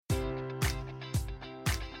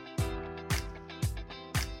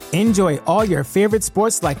Enjoy all your favorite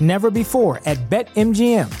sports like never before at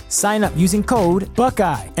BetMGM. Sign up using code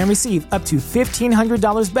Buckeye and receive up to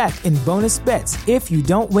 $1,500 back in bonus bets if you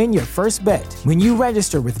don't win your first bet. When you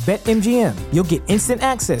register with BetMGM, you'll get instant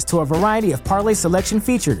access to a variety of parlay selection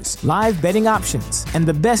features, live betting options, and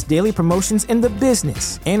the best daily promotions in the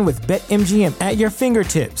business. And with BetMGM at your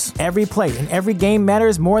fingertips, every play and every game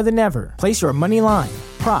matters more than ever. Place your money line,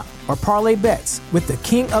 prop, or parlay bets with the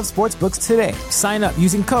king of sportsbooks today. Sign up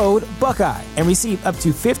using code Buckeye and receive up to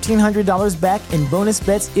 $1,500 back in bonus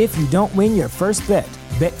bets if you don't win your first bet.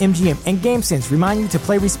 BetMGM and GameSense remind you to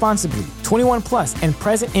play responsibly. 21 plus and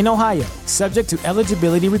present in Ohio, subject to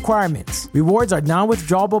eligibility requirements. Rewards are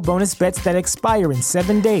non-withdrawable bonus bets that expire in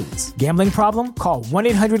 7 days. Gambling problem? Call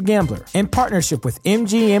 1-800-GAMBLER. In partnership with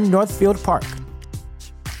MGM Northfield Park.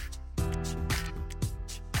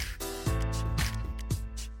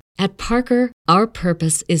 At Parker, our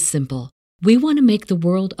purpose is simple. We want to make the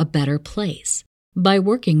world a better place by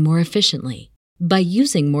working more efficiently, by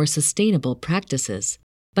using more sustainable practices,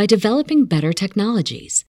 by developing better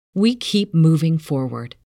technologies. We keep moving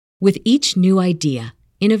forward. With each new idea,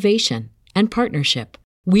 innovation, and partnership,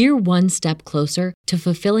 we're one step closer to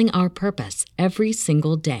fulfilling our purpose every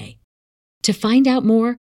single day. To find out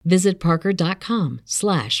more, visit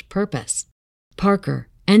parker.com/purpose. Parker,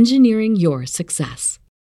 engineering your success.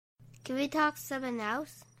 Can we talk something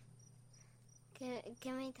else?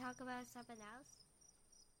 Can we talk about something else?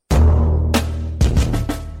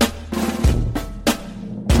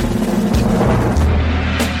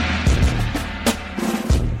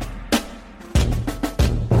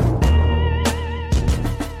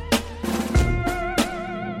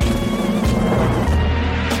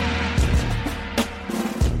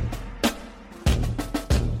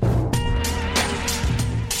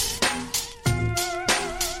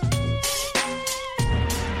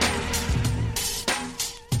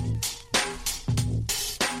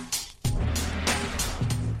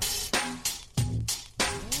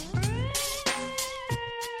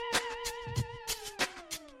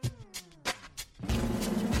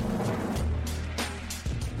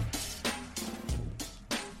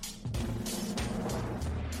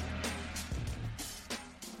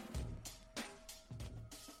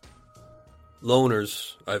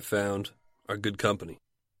 Loners, I've found, are good company.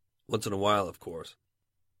 Once in a while, of course.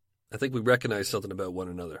 I think we recognize something about one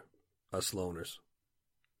another, us loners.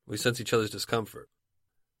 We sense each other's discomfort.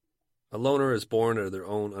 A loner is born out of their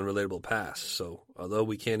own unrelatable past, so although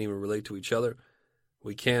we can't even relate to each other,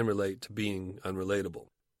 we can relate to being unrelatable.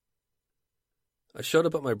 I showed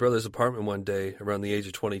up at my brother's apartment one day around the age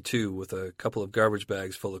of 22 with a couple of garbage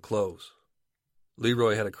bags full of clothes.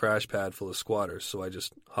 Leroy had a crash pad full of squatters, so I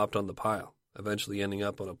just hopped on the pile, eventually ending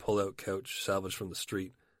up on a pull-out couch salvaged from the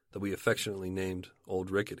street that we affectionately named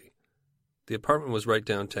Old Rickety. The apartment was right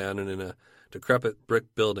downtown and in a decrepit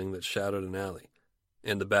brick building that shadowed an alley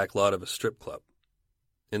and the back lot of a strip club.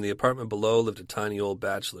 In the apartment below lived a tiny old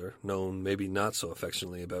bachelor, known maybe not so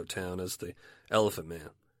affectionately about town as the Elephant Man.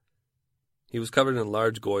 He was covered in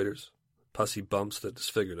large goiters, pussy bumps that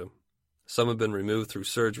disfigured him. Some had been removed through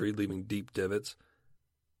surgery, leaving deep divots.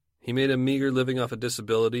 He made a meager living off a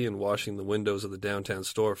disability and washing the windows of the downtown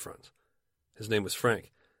storefronts. His name was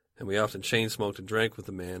Frank, and we often chain-smoked and drank with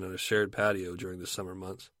the man on a shared patio during the summer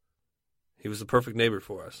months. He was the perfect neighbor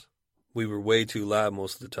for us. We were way too loud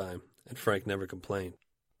most of the time, and Frank never complained.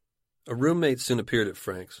 A roommate soon appeared at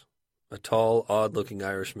Frank's, a tall, odd-looking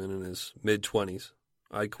Irishman in his mid-20s.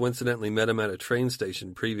 I coincidentally met him at a train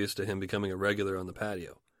station previous to him becoming a regular on the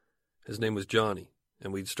patio. His name was Johnny,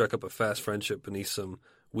 and we'd struck up a fast friendship beneath some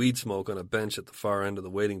weed smoke on a bench at the far end of the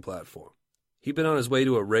waiting platform. He'd been on his way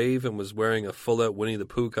to a rave and was wearing a full-out Winnie the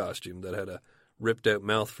Pooh costume that had a ripped-out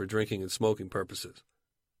mouth for drinking and smoking purposes.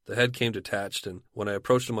 The head came detached, and when I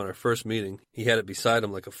approached him on our first meeting, he had it beside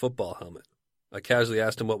him like a football helmet. I casually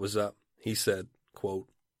asked him what was up. He said, quote,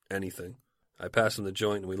 anything. I passed him the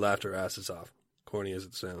joint and we laughed our asses off, corny as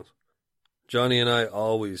it sounds. Johnny and I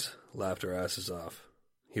always laughed our asses off.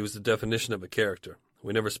 He was the definition of a character.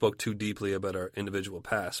 We never spoke too deeply about our individual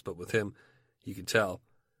past, but with him, you could tell,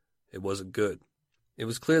 it wasn't good. It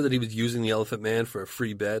was clear that he was using the Elephant Man for a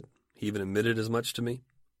free bed. He even admitted as much to me.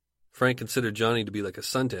 Frank considered Johnny to be like a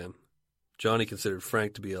suntan. Johnny considered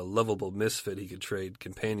Frank to be a lovable misfit he could trade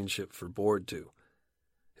companionship for board to.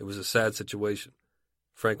 It was a sad situation.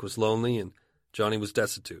 Frank was lonely and Johnny was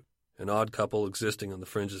destitute, an odd couple existing on the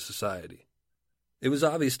fringe of society. It was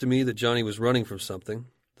obvious to me that Johnny was running from something.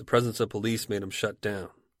 The presence of police made him shut down.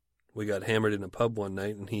 We got hammered in a pub one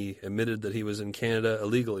night, and he admitted that he was in Canada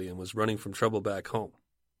illegally and was running from trouble back home.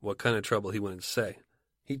 What kind of trouble, he wouldn't say.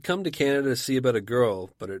 He'd come to Canada to see about a girl,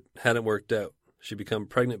 but it hadn't worked out. She'd become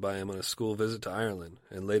pregnant by him on a school visit to Ireland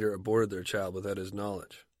and later aborted their child without his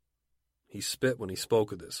knowledge. He spit when he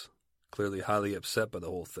spoke of this, clearly highly upset by the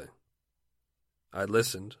whole thing. I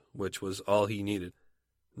listened, which was all he needed.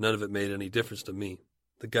 None of it made any difference to me.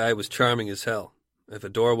 The guy was charming as hell. If a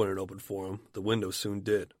door wouldn't open for him, the window soon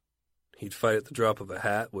did. He'd fight at the drop of a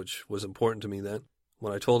hat, which was important to me then.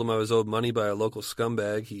 When I told him I was owed money by a local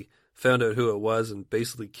scumbag, he found out who it was and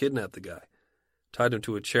basically kidnapped the guy, tied him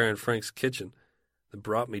to a chair in Frank's kitchen, then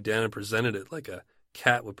brought me down and presented it like a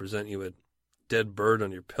cat would present you a dead bird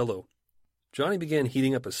on your pillow. Johnny began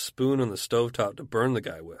heating up a spoon on the stovetop to burn the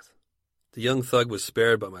guy with. The young thug was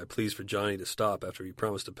spared by my pleas for Johnny to stop after he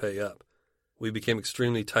promised to pay up. We became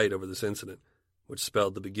extremely tight over this incident, which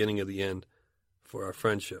spelled the beginning of the end for our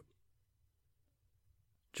friendship.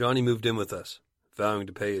 Johnny moved in with us, vowing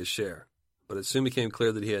to pay his share, but it soon became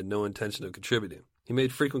clear that he had no intention of contributing. He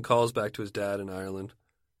made frequent calls back to his dad in Ireland.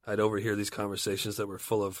 I'd overhear these conversations that were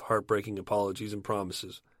full of heartbreaking apologies and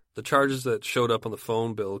promises. The charges that showed up on the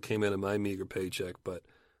phone bill came in my meager paycheck, but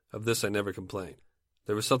of this I never complained.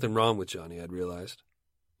 There was something wrong with Johnny, I'd realized.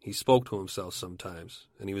 He spoke to himself sometimes,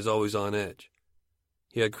 and he was always on edge.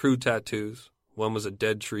 He had crude tattoos. One was a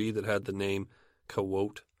dead tree that had the name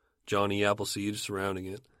Quote, Johnny Appleseed surrounding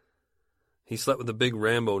it. He slept with a big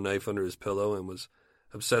Rambo knife under his pillow and was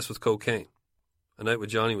obsessed with cocaine. A night with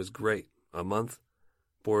Johnny was great. A month,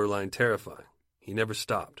 borderline terrifying. He never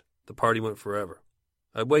stopped. The party went forever.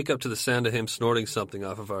 I'd wake up to the sound of him snorting something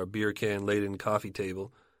off of our beer can-laden coffee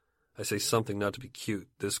table. I say something not to be cute.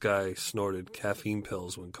 This guy snorted caffeine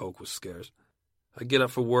pills when coke was scarce. I'd get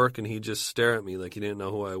up for work and he'd just stare at me like he didn't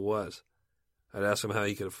know who I was. I'd ask him how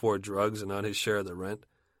he could afford drugs and not his share of the rent,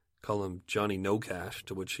 call him Johnny No Cash,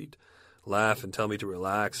 to which he'd laugh and tell me to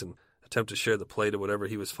relax and attempt to share the plate of whatever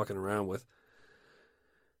he was fucking around with.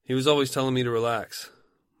 He was always telling me to relax,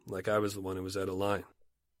 like I was the one who was out of line.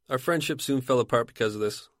 Our friendship soon fell apart because of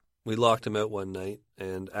this. We locked him out one night,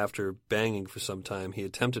 and after banging for some time, he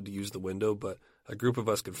attempted to use the window, but a group of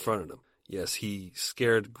us confronted him. Yes, he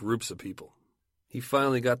scared groups of people. He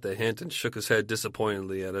finally got the hint and shook his head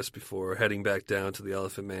disappointedly at us before heading back down to the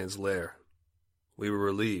Elephant Man's lair. We were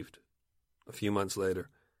relieved. A few months later,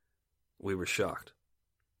 we were shocked.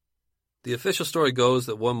 The official story goes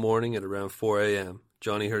that one morning at around 4 a.m.,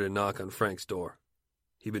 Johnny heard a knock on Frank's door.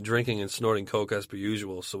 He'd been drinking and snorting coke as per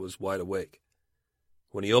usual, so was wide awake.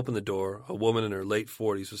 When he opened the door, a woman in her late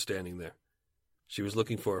 40s was standing there. She was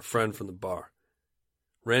looking for a friend from the bar.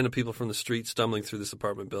 Random people from the street stumbling through this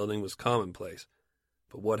apartment building was commonplace,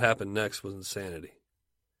 but what happened next was insanity.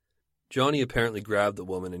 Johnny apparently grabbed the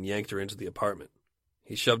woman and yanked her into the apartment.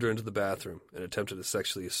 He shoved her into the bathroom and attempted to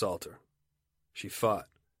sexually assault her. She fought.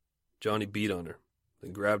 Johnny beat on her,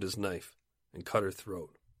 then grabbed his knife and cut her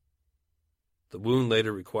throat. The wound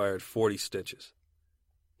later required 40 stitches.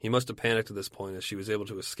 He must have panicked at this point as she was able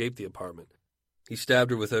to escape the apartment. He stabbed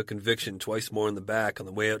her without conviction twice more in the back on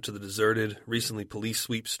the way out to the deserted, recently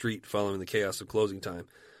police-sweep street following the chaos of closing time.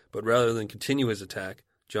 But rather than continue his attack,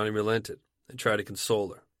 Johnny relented and tried to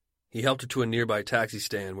console her. He helped her to a nearby taxi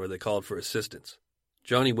stand where they called for assistance.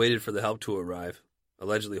 Johnny waited for the help to arrive,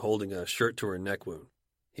 allegedly holding a shirt to her neck wound.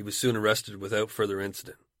 He was soon arrested without further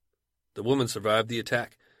incident. The woman survived the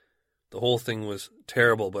attack. The whole thing was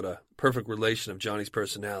terrible, but a perfect relation of Johnny's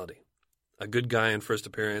personality. A good guy in first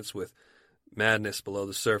appearance with madness below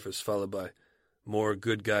the surface, followed by more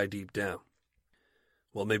good guy deep down.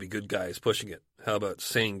 Well, maybe good guy is pushing it. How about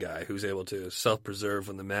sane guy who's able to self-preserve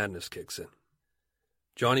when the madness kicks in?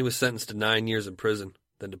 Johnny was sentenced to 9 years in prison,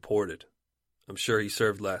 then deported. I'm sure he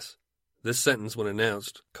served less. This sentence, when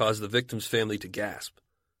announced, caused the victim's family to gasp.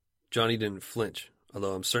 Johnny didn't flinch,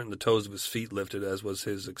 although I'm certain the toes of his feet lifted, as was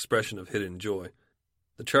his expression of hidden joy.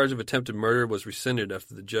 The charge of attempted murder was rescinded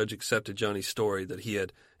after the judge accepted Johnny's story that he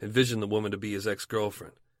had envisioned the woman to be his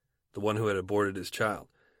ex-girlfriend, the one who had aborted his child,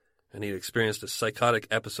 and he had experienced a psychotic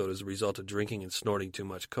episode as a result of drinking and snorting too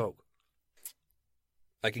much coke.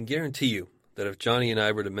 I can guarantee you that if Johnny and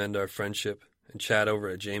I were to mend our friendship and chat over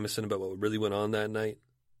at Jameson about what really went on that night,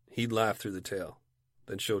 he'd laugh through the tale,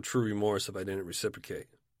 then show true remorse if I didn't reciprocate.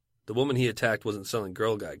 The woman he attacked wasn't selling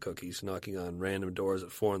Girl Guide cookies, knocking on random doors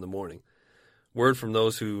at 4 a.m. Word from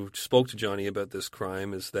those who spoke to Johnny about this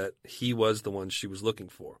crime is that he was the one she was looking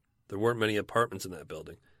for. There weren't many apartments in that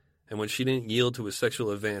building, and when she didn't yield to his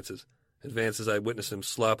sexual advances I witnessed him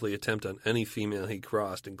sloppily attempt on any female he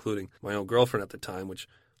crossed, including my own girlfriend at the time, which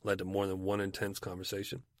led to more than one intense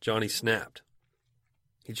conversation, Johnny snapped.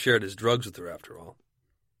 He'd shared his drugs with her, after all.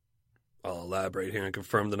 I'll elaborate here and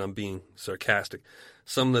confirm that I'm being sarcastic.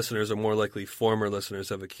 Some listeners, or more likely former listeners,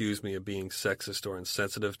 have accused me of being sexist or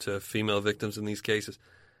insensitive to female victims in these cases.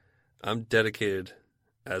 I'm dedicated,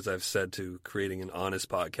 as I've said, to creating an honest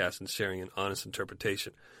podcast and sharing an honest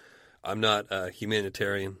interpretation. I'm not a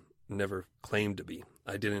humanitarian, never claimed to be.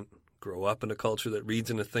 I didn't grow up in a culture that reads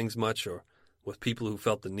into things much or with people who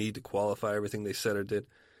felt the need to qualify everything they said or did.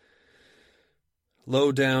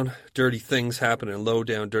 Low down, dirty things happen in low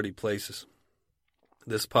down, dirty places.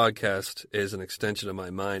 This podcast is an extension of my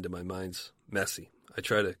mind, and my mind's messy. I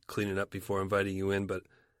try to clean it up before inviting you in, but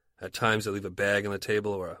at times I leave a bag on the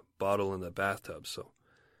table or a bottle in the bathtub. So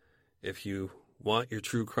if you want your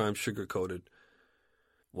true crime sugar-coated,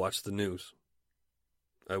 watch the news.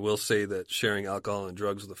 I will say that sharing alcohol and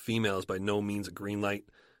drugs with a female is by no means a green light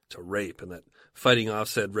to rape, and that fighting off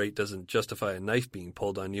said rape doesn't justify a knife being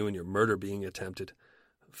pulled on you and your murder being attempted.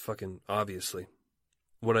 Fucking obviously.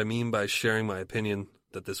 What I mean by sharing my opinion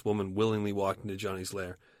that this woman willingly walked into Johnny's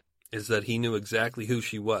lair is that he knew exactly who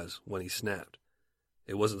she was when he snapped.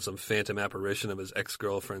 It wasn't some phantom apparition of his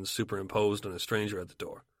ex-girlfriend superimposed on a stranger at the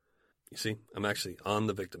door. You see, I'm actually on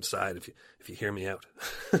the victim's side if you hear me out.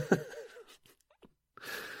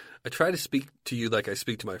 I try to speak to you like I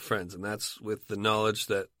speak to my friends, and that's with the knowledge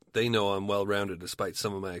that they know I'm well-rounded despite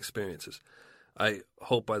some of my experiences. I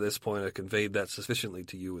hope by this point I conveyed that sufficiently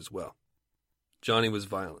to you as well. Johnny was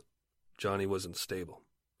violent. Johnny was unstable.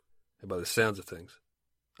 And by the sounds of things,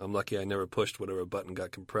 I'm lucky I never pushed whatever button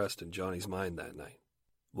got compressed in Johnny's mind that night.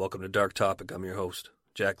 Welcome to Dark Topic. I'm your host,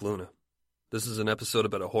 Jack Luna. This is an episode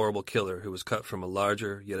about a horrible killer who was cut from a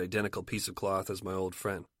larger yet identical piece of cloth as my old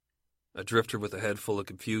friend. A drifter with a head full of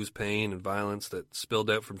confused pain and violence that spilled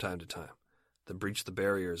out from time to time, then breached the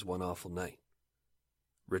barriers one awful night.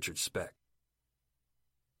 Richard Speck.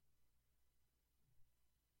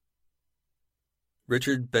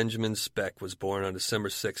 Richard Benjamin Speck was born on December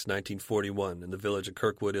 6, 1941, in the village of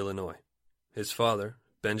Kirkwood, Illinois. His father,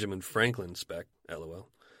 Benjamin Franklin Speck, LOL,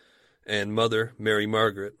 and mother, Mary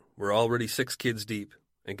Margaret, were already 6 kids deep,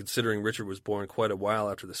 and considering Richard was born quite a while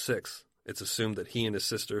after the 6th, it's assumed that he and his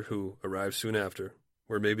sister, who arrived soon after,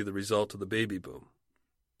 were maybe the result of the baby boom.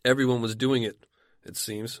 Everyone was doing it, it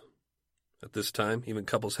seems. At this time, even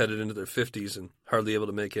couples headed into their 50s and hardly able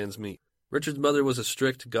to make ends meet. Richard's mother was a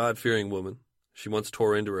strict, God-fearing woman. She once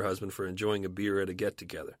tore into her husband for enjoying a beer at a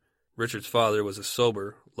get-together. Richard's father was a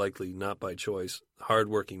sober, likely not by choice,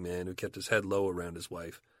 hard-working man who kept his head low around his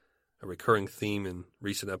wife, a recurring theme in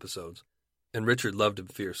recent episodes. And Richard loved him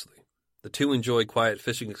fiercely. The two enjoyed quiet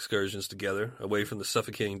fishing excursions together, away from the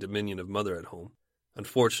suffocating dominion of mother at home.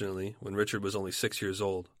 Unfortunately, when Richard was only 6 years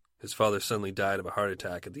old, his father suddenly died of a heart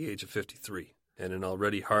attack at the age of 53, and an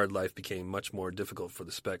already hard life became much more difficult for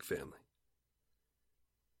the Speck family.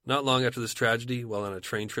 Not long after this tragedy, while on a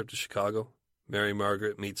train trip to Chicago, Mary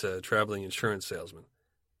Margaret meets a traveling insurance salesman.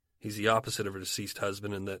 He's the opposite of her deceased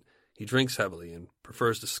husband in that he drinks heavily and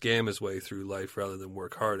prefers to scam his way through life rather than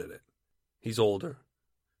work hard at it. He's older,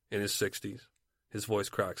 in his 60s. His voice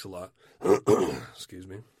cracks a lot. Excuse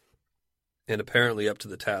me. And apparently up to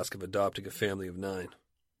the task of adopting a family of 9.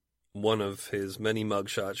 One of his many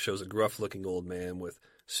mugshots shows a gruff-looking old man with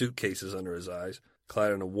suitcases under his eyes,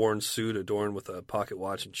 clad in a worn suit adorned with a pocket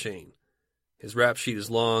watch and chain. His rap sheet is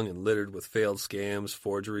long and littered with failed scams,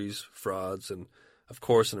 forgeries, frauds, and, of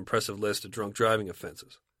course, an impressive list of drunk driving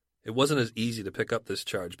offenses. It wasn't as easy to pick up this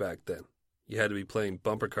charge back then. You had to be playing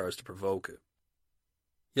bumper cars to provoke it.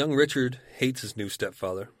 Young Richard hates his new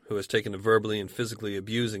stepfather, who has taken to verbally and physically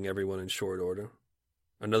abusing everyone in short order.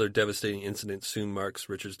 Another devastating incident soon marks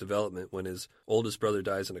Richard's development when his oldest brother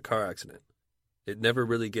dies in a car accident. It never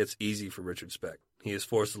really gets easy for Richard Speck. He is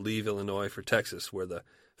forced to leave Illinois for Texas, where the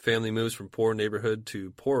family moves from poor neighborhood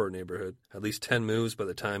to poorer neighborhood, at least 10 moves by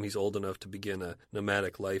the time he's old enough to begin a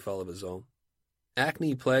nomadic life all of his own.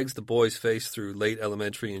 Acne plagues the boy's face through late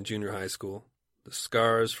elementary and junior high school. The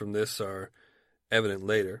scars from this are evident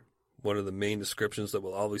later. One of the main descriptions that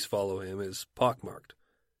will always follow him is pockmarked.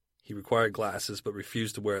 He required glasses but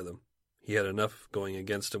refused to wear them. He had enough going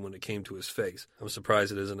against him when it came to his face. I'm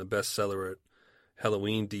surprised it isn't a bestseller at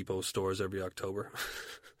Halloween Depot stores every October.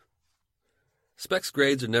 Speck's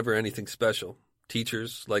grades are never anything special.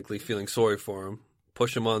 Teachers, likely feeling sorry for him,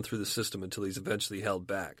 push him on through the system until he's eventually held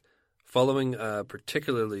back, following a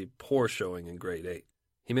particularly poor showing in grade 8.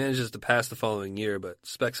 He manages to pass the following year, but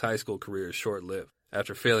Speck's high school career is short-lived.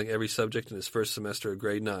 After failing every subject in his first semester of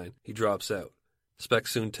grade 9, he drops out. Speck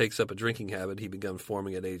soon takes up a drinking habit he began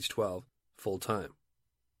forming at age 12, full-time.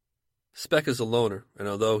 Speck is a loner, and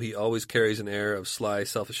although he always carries an air of sly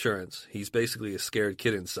self-assurance, he's basically a scared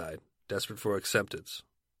kid inside, desperate for acceptance.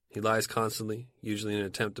 He lies constantly, usually in an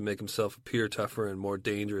attempt to make himself appear tougher and more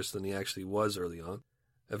dangerous than he actually was early on.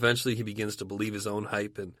 Eventually, he begins to believe his own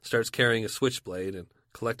hype and starts carrying a switchblade and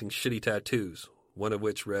collecting shitty tattoos, one of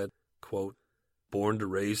which read, quote, "born to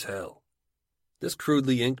raise hell." This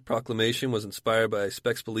crudely inked proclamation was inspired by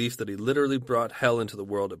Speck's belief that he literally brought hell into the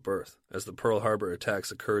world at birth, as the Pearl Harbor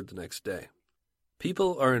attacks occurred the next day.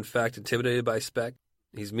 People are in fact intimidated by Speck.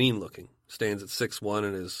 He's mean-looking, stands at 6'1"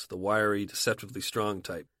 and is the wiry, deceptively strong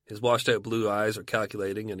type. His washed-out blue eyes are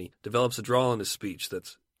calculating, and he develops a drawl in his speech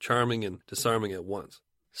that's charming and disarming at once.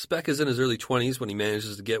 Speck is in his early 20s when he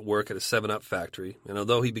manages to get work at a 7-Up factory, and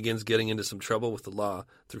although he begins getting into some trouble with the law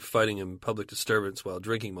through fighting in public disturbance while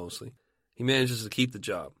drinking mostly, he manages to keep the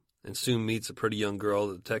job and soon meets a pretty young girl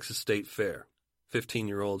at the Texas State Fair,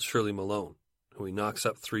 15-year-old Shirley Malone, who he knocks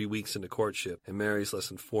up 3 weeks into courtship and marries less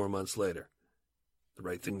than 4 months later. The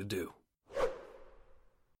right thing to do.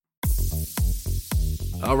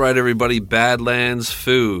 All right, everybody, Badlands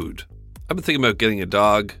food. I've been thinking about getting a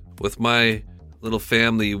dog. With my little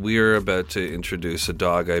family, we're about to introduce a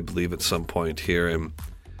dog, I believe, at some point here, and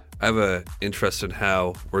I have an interest in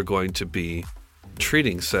how we're going to be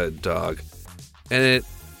treating said dog. And it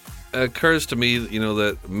occurs to me,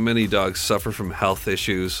 that many dogs suffer from health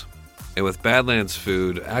issues. And with Badlands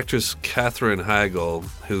Food, actress Katherine Heigl,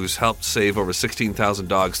 who's helped save over 16,000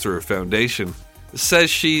 dogs through her foundation, says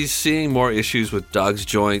she's seeing more issues with dogs'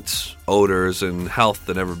 joints, odors, and health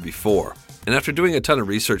than ever before. And after doing a ton of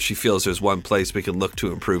research, she feels there's one place we can look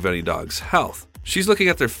to improve any dog's health. She's looking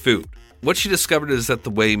at their food. What she discovered is that the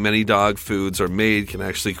way many dog foods are made can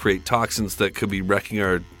actually create toxins that could be wrecking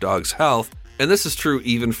our dog's health, and this is true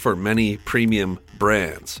even for many premium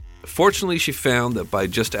brands. Fortunately, she found that by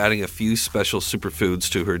just adding a few special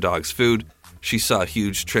superfoods to her dog's food, she saw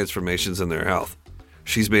huge transformations in their health.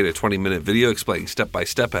 She's made a 20-minute video explaining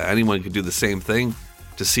step-by-step how anyone can do the same thing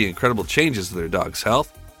to see incredible changes in their dog's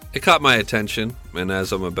health. It caught my attention, and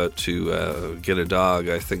as I'm about to get a dog,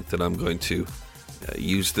 I think that I'm going to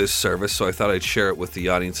use this service, so I thought I'd share it with the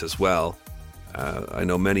audience as well. I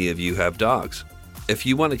know many of you have dogs. If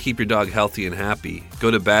you want to keep your dog healthy and happy,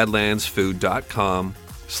 go to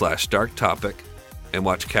badlandsfood.com/darktopic and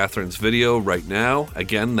watch Catherine's video right now.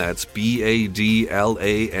 Again, that's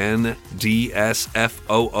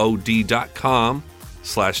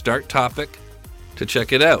badlandsfood.com/darktopic to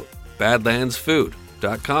check it out.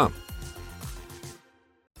 badlandsfood.com.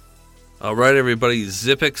 All right, everybody,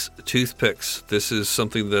 Zippix toothpicks. This is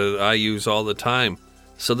something that I use all the time.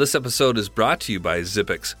 So this episode is brought to you by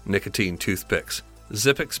Zippix nicotine toothpicks.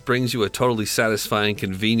 Zippix brings you a totally satisfying,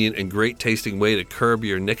 convenient, and great-tasting way to curb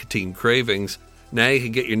your nicotine cravings. Now you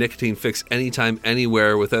can get your nicotine fix anytime,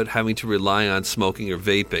 anywhere without having to rely on smoking or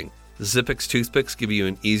vaping. Zippix toothpicks give you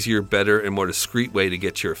an easier, better, and more discreet way to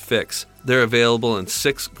get your fix. They're available in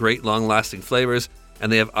 6 great long-lasting flavors, and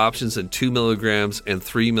they have options in 2 milligrams and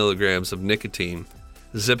 3 milligrams of nicotine.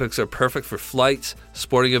 Zippix are perfect for flights,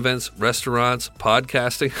 sporting events, restaurants,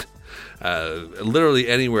 podcasting, literally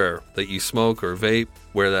anywhere that you smoke or vape,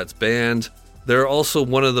 where that's banned. They're also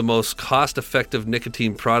one of the most cost-effective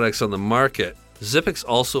nicotine products on the market. Zippix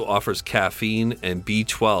also offers caffeine and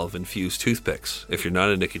B12 infused toothpicks if you're not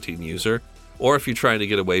a nicotine user, or if you're trying to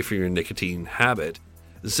get away from your nicotine habit.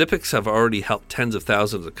 Zippix have already helped tens of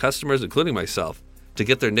thousands of customers, including myself, to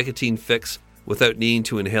get their nicotine fix without needing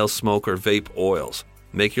to inhale smoke or vape oils.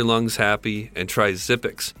 Make your lungs happy and try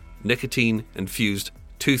Zippix nicotine-infused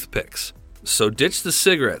toothpicks. So ditch the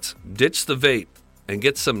cigarettes, ditch the vape, and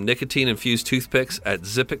get some nicotine-infused toothpicks at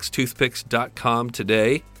zippixtoothpicks.com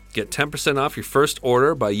today. Get 10% off your first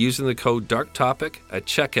order by using the code DARKTOPIC at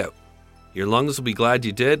checkout. Your lungs will be glad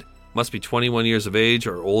you did. Must be 21 years of age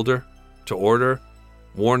or older to order.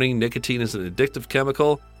 Warning, nicotine is an addictive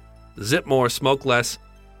chemical. Zip more, smoke less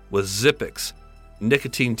with Zippix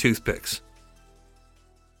nicotine toothpicks.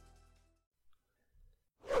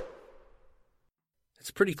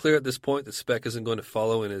 It's pretty clear at this point that Speck isn't going to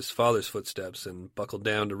follow in his father's footsteps and buckle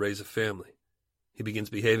down to raise a family. He begins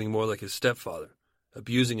behaving more like his stepfather,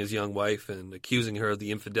 abusing his young wife and accusing her of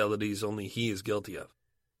the infidelities only he is guilty of.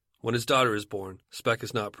 When his daughter is born, Speck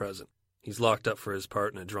is not present. He's locked up for his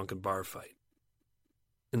part in a drunken bar fight.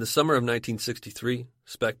 In the summer of 1963,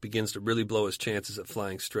 Speck begins to really blow his chances at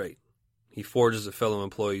flying straight. He forges a fellow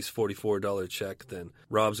employee's $44 check, then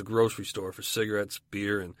robs a grocery store for cigarettes,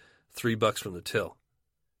 beer, and $3 from the till.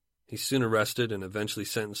 He's soon arrested and eventually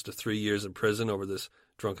sentenced to 3 years in prison over this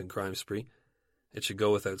drunken crime spree. It should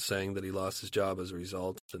go without saying that he lost his job as a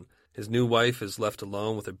result, and his new wife is left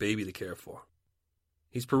alone with her baby to care for.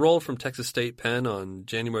 He's paroled from Texas State Pen on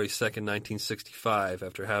January 2nd, 1965,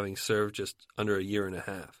 after having served just under a year and a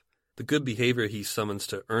half. The good behavior he summons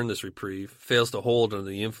to earn this reprieve fails to hold under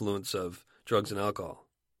the influence of drugs and alcohol.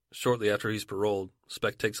 Shortly after he's paroled,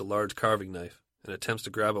 Speck takes a large carving knife and attempts to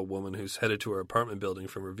grab a woman who's headed to her apartment building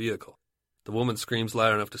from her vehicle. The woman screams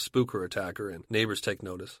loud enough to spook her attacker, and neighbors take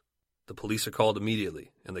notice. The police are called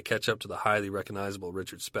immediately, and they catch up to the highly recognizable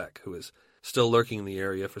Richard Speck, who is still lurking in the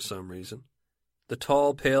area for some reason. The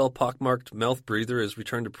tall, pale, pockmarked mouth breather is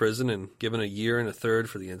returned to prison and given a year and a third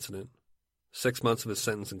for the incident. 6 months of his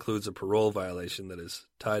sentence includes a parole violation that is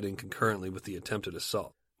tied in concurrently with the attempted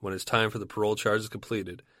assault. When his time for the parole charge is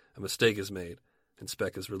completed, a mistake is made, and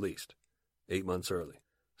Speck is released, 8 months early.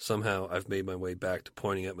 Somehow, I've made my way back to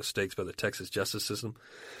pointing out mistakes by the Texas justice system.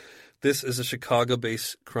 This is a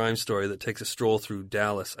Chicago-based crime story that takes a stroll through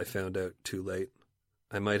Dallas, I found out too late.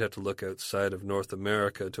 I might have to look outside of North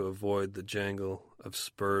America to avoid the jangle of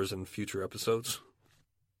spurs in future episodes.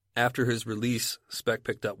 After his release, Speck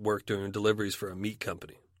picked up work doing deliveries for a meat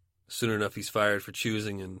company. Soon enough, he's fired for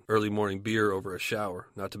choosing an early morning beer over a shower,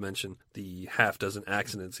 not to mention the half-dozen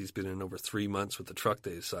accidents he's been in over 3 months with the truck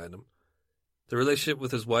they assigned him. The relationship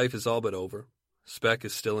with his wife is all but over. Speck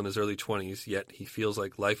is still in his early 20s, yet he feels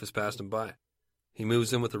like life has passed him by. He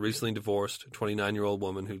moves in with a recently divorced 29-year-old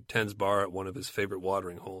woman who tends bar at one of his favorite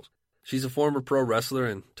watering holes. She's a former pro wrestler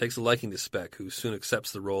and takes a liking to Speck, who soon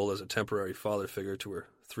accepts the role as a temporary father figure to her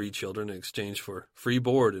 3 children in exchange for free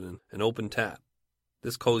board and an open tap.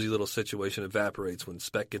 This cozy little situation evaporates when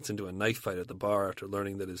Speck gets into a knife fight at the bar after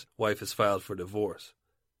learning that his wife has filed for divorce.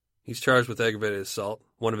 He's charged with aggravated assault,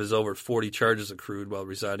 one of his over 40 charges accrued while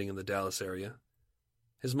residing in the Dallas area.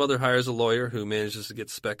 His mother hires a lawyer who manages to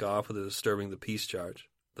get Speck off with a disturbing the peace charge.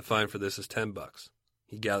 The fine for this is $10.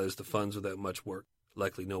 He gathers the funds without much work,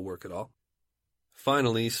 likely no work at all.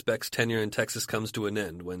 Finally, Speck's tenure in Texas comes to an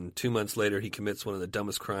end when 2 months later he commits one of the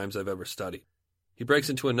dumbest crimes I've ever studied. He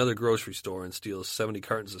breaks into another grocery store and steals 70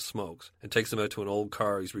 cartons of smokes and takes them out to an old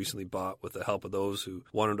car he's recently bought with the help of those who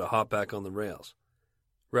want him to hop back on the rails.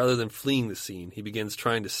 Rather than fleeing the scene, he begins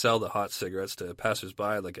trying to sell the hot cigarettes to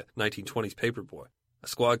passers-by like a 1920s paperboy. A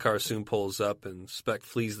squad car soon pulls up, and Speck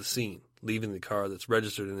flees the scene, leaving the car that's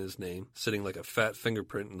registered in his name sitting like a fat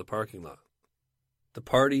fingerprint in the parking lot. The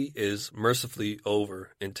party is mercifully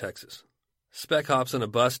over in Texas. Speck hops on a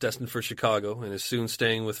bus destined for Chicago and is soon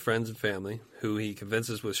staying with friends and family, who he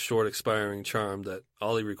convinces with short expiring charm that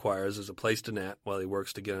all he requires is a place to nap while he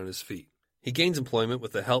works to get on his feet. He gains employment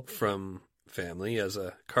with the help from family as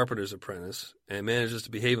a carpenter's apprentice and manages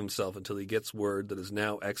to behave himself until he gets word that his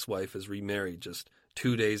now ex-wife is remarried just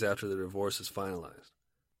 2 days after the divorce is finalized.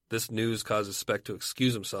 This news causes Speck to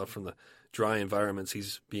excuse himself from the dry environments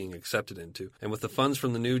he's being accepted into, and with the funds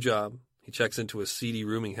from the new job, he checks into a seedy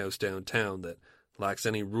rooming house downtown that lacks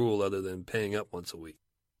any rule other than paying up once a week.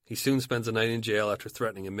 He soon spends a night in jail after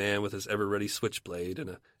threatening a man with his ever-ready switchblade in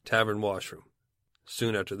a tavern washroom.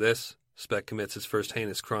 Soon after this, Speck commits his first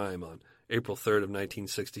heinous crime on April 3rd of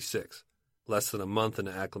 1966, less than a month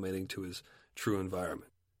into acclimating to his true environment.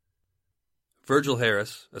 Virgil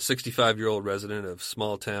Harris, a 65-year-old resident of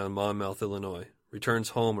small-town Monmouth, Illinois, returns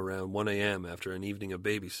home around 1 a.m. after an evening of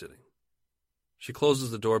babysitting. She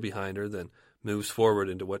closes the door behind her, then moves forward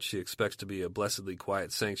into what she expects to be a blessedly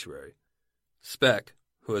quiet sanctuary. Speck,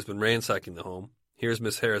 who has been ransacking the home, hears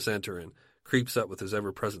Miss Harris enter and creeps up with his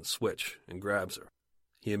ever-present switch and grabs her.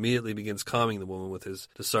 He immediately begins calming the woman with his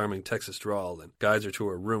disarming Texas drawl and guides her to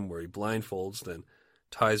her room where he blindfolds, then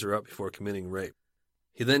ties her up before committing rape.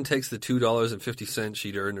 He then takes the $2.50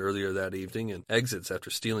 she'd earned earlier that evening and exits after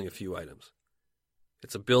stealing a few items.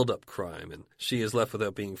 It's a build-up crime, and she is left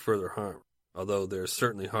without being further harmed, although there's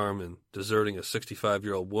certainly harm in deserting a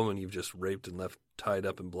 65-year-old woman you've just raped and left tied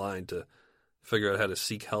up and blind to figure out how to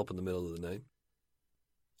seek help in the middle of the night.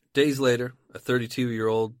 Days later, a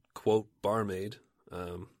 32-year-old, quote, barmaid,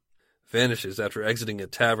 vanishes after exiting a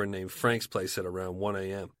tavern named Frank's Place at around 1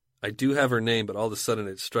 a.m. I do have her name, but all of a sudden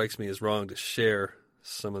it strikes me as wrong to share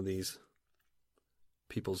some of these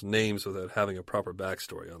people's names without having a proper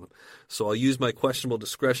backstory on them. So I'll use my questionable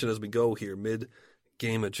discretion as we go here.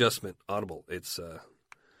 Mid-game adjustment. Audible. It's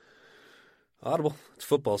Audible. It's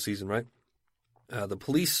football season, right? The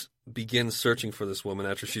police begin searching for this woman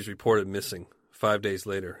after she's reported missing 5 days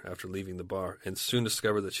later after leaving the bar, and soon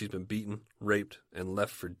discover that she's been beaten, raped, and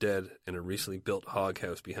left for dead in a recently built hog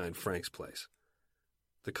house behind Frank's Place.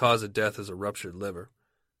 The cause of death is a ruptured liver.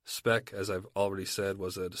 Speck, as I've already said,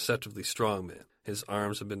 was a deceptively strong man. His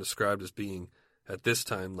arms have been described as being, at this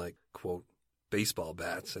time, like, quote, baseball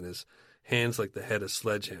bats, and his hands like the head of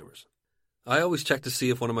sledgehammers. I always check to see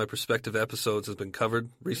if one of my prospective episodes has been covered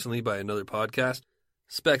recently by another podcast.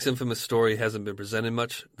 Speck's infamous story hasn't been presented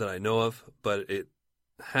much that I know of, but it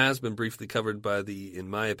has been briefly covered by the, in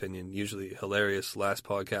my opinion, usually hilarious Last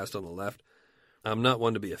Podcast on the Left. I'm not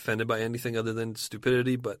one to be offended by anything other than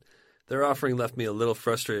stupidity, but their offering left me a little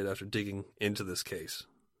frustrated after digging into this case.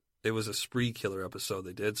 It was a spree killer episode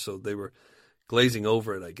they did, so they were glazing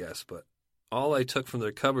over it, I guess. But all I took from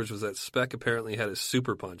their coverage was that Speck apparently had a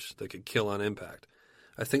super punch that could kill on impact.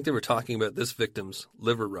 I think they were talking about this victim's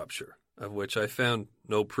liver rupture, of which I found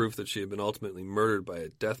no proof that she had been ultimately murdered by a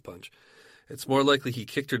death punch. It's more likely he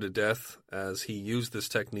kicked her to death, as he used this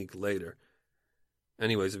technique later.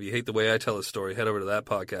 Anyways, if you hate the way I tell a story, head over to that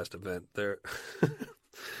podcast event.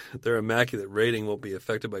 Their immaculate rating won't be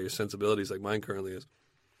affected by your sensibilities like mine currently is.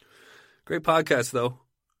 Great podcast, though.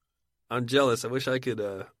 I'm jealous. I wish I could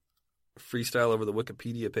freestyle over the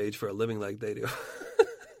Wikipedia page for a living like they do.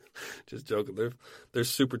 Just joking. They're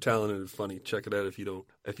super talented and funny. Check it out if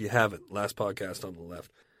you haven't. Last podcast on the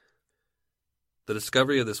left. The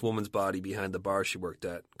discovery of this woman's body behind the bar she worked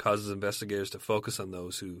at causes investigators to focus on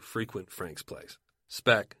those who frequent Frank's place.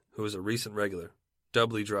 Speck, who is a recent regular,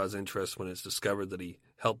 doubly draws interest when it's discovered that he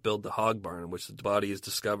helped build the hog barn in which the body is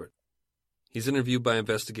discovered. He's interviewed by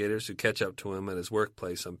investigators who catch up to him at his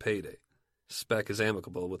workplace on payday. Speck is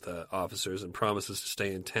amicable with the officers and promises to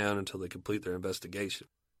stay in town until they complete their investigation.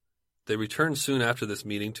 They return soon after this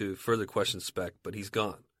meeting to further question Speck, but he's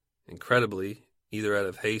gone. Incredibly, either out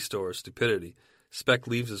of haste or stupidity, Speck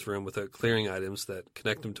leaves his room without clearing items that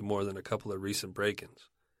connect him to more than a couple of recent break-ins,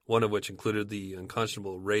 one of which included the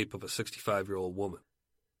unconscionable rape of a 65-year-old woman.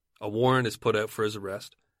 A warrant is put out for his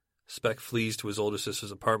arrest. Speck flees to his older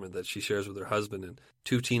sister's apartment that she shares with her husband and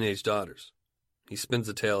 2 teenage daughters. He spins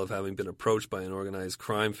the tale of having been approached by an organized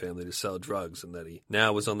crime family to sell drugs and that he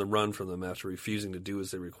now was on the run from them after refusing to do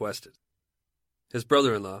as they requested. His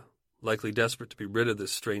brother-in-law, likely desperate to be rid of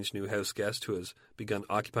this strange new house guest who has begun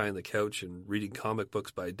occupying the couch and reading comic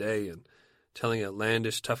books by day and telling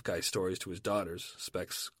outlandish tough guy stories to his daughters,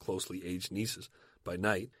 Speck's closely aged nieces, by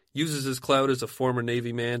night, uses his clout as a former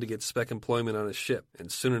Navy man to get Speck employment on his ship,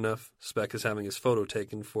 and soon enough, Speck is having his photo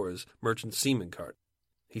taken for his merchant seaman card.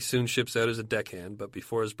 He soon ships out as a deckhand, but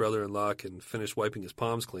before his brother-in-law can finish wiping his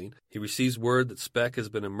palms clean, he receives word that Speck has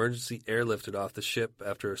been emergency airlifted off the ship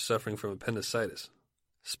after suffering from appendicitis.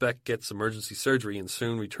 Speck gets emergency surgery and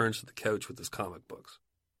soon returns to the couch with his comic books.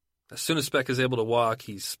 As soon as Speck is able to walk,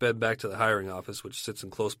 he's sped back to the hiring office, which sits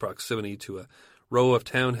in close proximity to a row of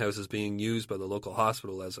townhouses being used by the local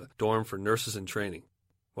hospital as a dorm for nurses in training.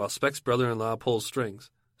 While Speck's brother-in-law pulls strings,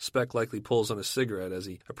 Speck likely pulls on a cigarette as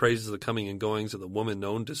he appraises the coming and goings of the woman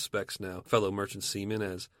known to Speck's now fellow merchant seaman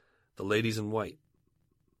as the Ladies in White.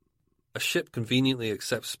 A ship conveniently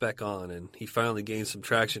accepts Speck on, and he finally gains some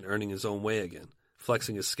traction earning his own way again,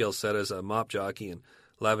 flexing his skill set as a mop jockey and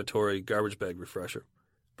lavatory garbage bag refresher.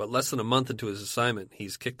 But less than a month into his assignment,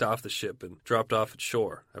 he's kicked off the ship and dropped off at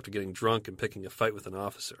shore after getting drunk and picking a fight with an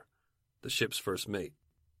officer, the ship's first mate.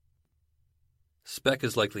 Speck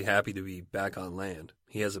is likely happy to be back on land.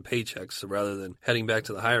 He has a paycheck, so rather than heading back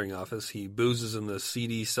to the hiring office, he boozes in the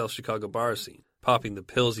seedy South Chicago bar scene, popping the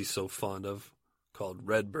pills he's so fond of, called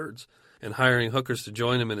Redbirds, and hiring hookers to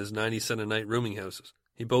join him in his 90-cent-a-night rooming houses.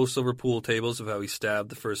 He boasts over pool tables of how he stabbed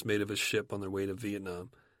the first mate of his ship on their way to Vietnam.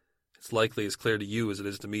 It's likely as clear to you as it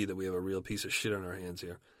is to me that we have a real piece of shit on our hands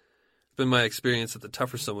here. It's been my experience that the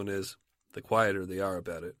tougher someone is, the quieter they are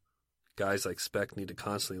about it. Guys like Speck need to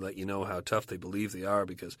constantly let you know how tough they believe they are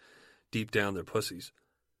because deep down they're pussies.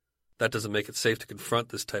 That doesn't make it safe to confront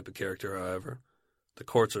this type of character, however. The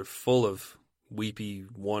courts are full of weepy,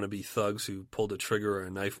 wannabe thugs who pulled a trigger or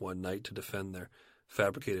a knife one night to defend their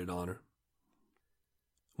fabricated honor.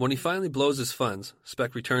 When he finally blows his funds,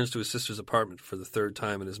 Speck returns to his sister's apartment for the third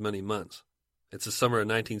time in as many months. It's the summer of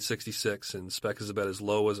 1966, and Speck is about as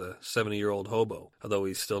low as a 70-year-old hobo, although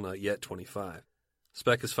he's still not yet 25.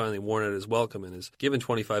 Speck has finally worn out his welcome and is given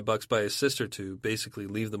 $25 by his sister to basically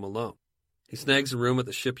leave them alone. He snags a room at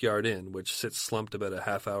the Shipyard Inn, which sits slumped about a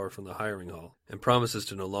half hour from the hiring hall, and promises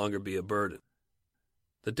to no longer be a burden.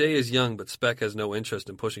 The day is young, but Speck has no interest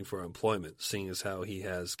in pushing for employment, seeing as how he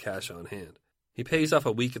has cash on hand. He pays off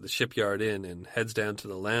a week at the Shipyard Inn and heads down to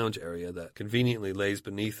the lounge area that conveniently lays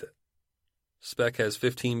beneath it. Speck has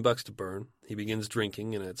 $15 to burn. He begins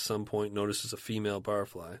drinking and at some point notices a female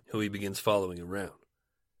barfly, who he begins following around.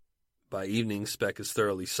 By evening, Speck is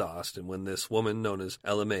thoroughly sauced, and when this woman, known as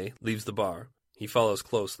Ella May, leaves the bar, he follows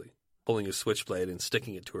closely, pulling his switchblade and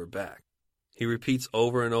sticking it to her back. He repeats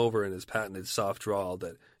over and over in his patented soft drawl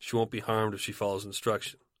that she won't be harmed if she follows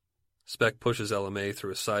instruction. Speck pushes Ella May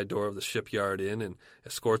through a side door of the Shipyard Inn and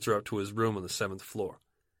escorts her up to his room on the 7th floor.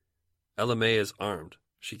 Ella May is armed.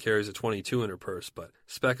 She carries a .22 in her purse, but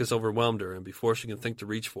Speck has overwhelmed her, and before she can think to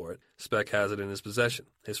reach for it, Speck has it in his possession,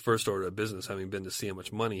 his first order of business having been to see how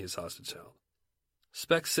much money his hostage held.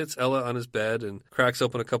 Speck sits Ella on his bed and cracks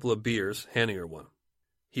open a couple of beers, handing her one.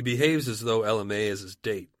 He behaves as though Ella May is his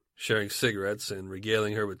date. sharing cigarettes and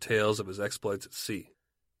regaling her with tales of his exploits at sea.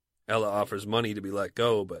 Ella offers money to be let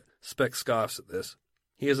go, but Speck scoffs at this.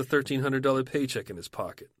 He has a $1,300 paycheck in his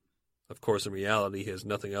pocket. Of course, in reality, he has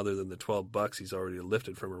nothing other than the $12 he's already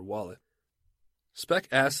lifted from her wallet. Speck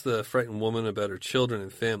asks the frightened woman about her children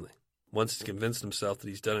and family. Once he's convinced himself that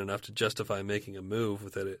he's done enough to justify making a move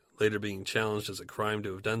without it later being challenged as a crime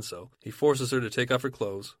to have done so, he forces her to take off her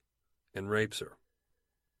clothes and rapes her.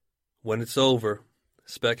 When it's over,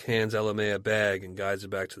 Speck hands Ella May a bag and guides her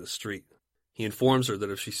back to the street. He informs her that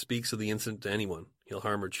if she speaks of the incident to anyone, he'll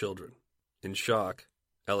harm her children. In shock,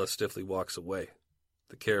 Ella stiffly walks away,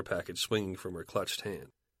 the care package swinging from her clutched hand.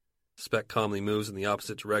 Speck calmly moves in the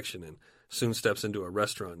opposite direction and soon steps into a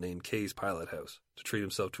restaurant named Kay's Pilot House to treat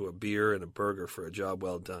himself to a beer and a burger for a job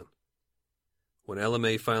well done. When Ella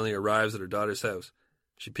May finally arrives at her daughter's house,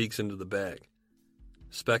 she peeks into the bag.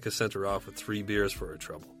 Speck has sent her off with 3 beers for her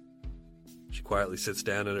trouble. She quietly sits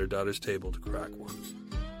down at her daughter's table to crack one.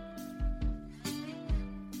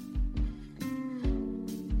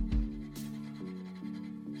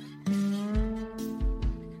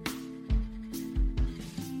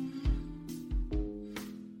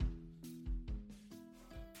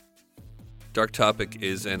 Dark Topic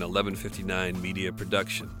is an 1159 media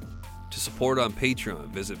production. To support on Patreon,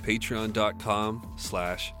 visit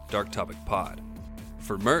patreon.com/darktopicpod.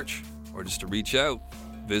 For merch, or just to reach out,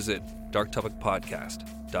 visit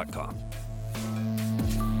darktopicpodcast.com.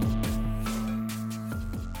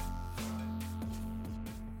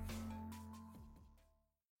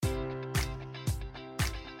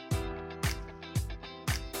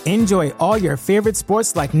 Enjoy all your favorite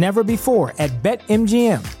sports like never before at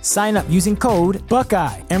BetMGM. Sign up using code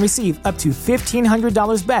Buckeye and receive up to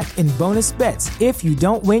 $1,500 back in bonus bets if you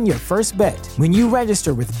don't win your first bet. When you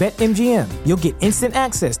register with BetMGM, you'll get instant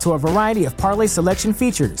access to a variety of parlay selection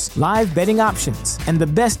features, live betting options, and the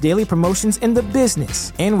best daily promotions in the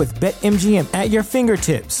business. And with BetMGM at your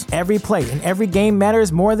fingertips, every play and every game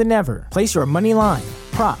matters more than ever. Place your money line,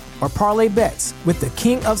 prop, or parlay bets with the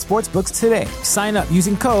king of sportsbooks today. Sign up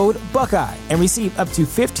using code Buckeye and receive up to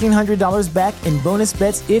 $1,500 back in bonus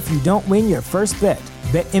bets if you don't win your first bet.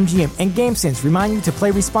 BetMGM and GameSense remind you to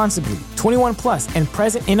play responsibly. 21 plus and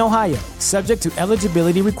present in Ohio, subject to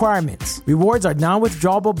eligibility requirements. Rewards are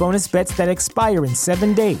non-withdrawable bonus bets that expire in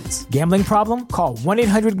 7 days. Gambling problem? Call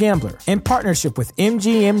 1-800-GAMBLER in partnership with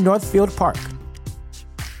MGM Northfield Park.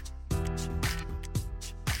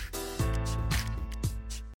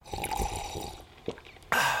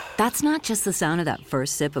 That's not just the sound of that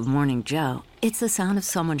first sip of Morning Joe. It's the sound of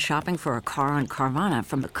someone shopping for a car on Carvana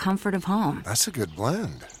from the comfort of home. That's a good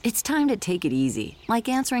blend. It's time to take it easy, like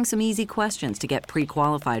answering some easy questions to get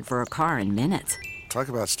pre-qualified for a car in minutes. Talk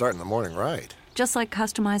about starting the morning right. Just like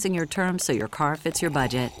customizing your terms so your car fits your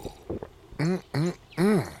budget.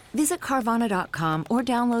 Visit Carvana.com or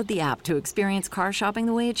download the app to experience car shopping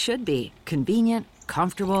the way it should be. Convenient,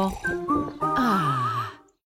 comfortable.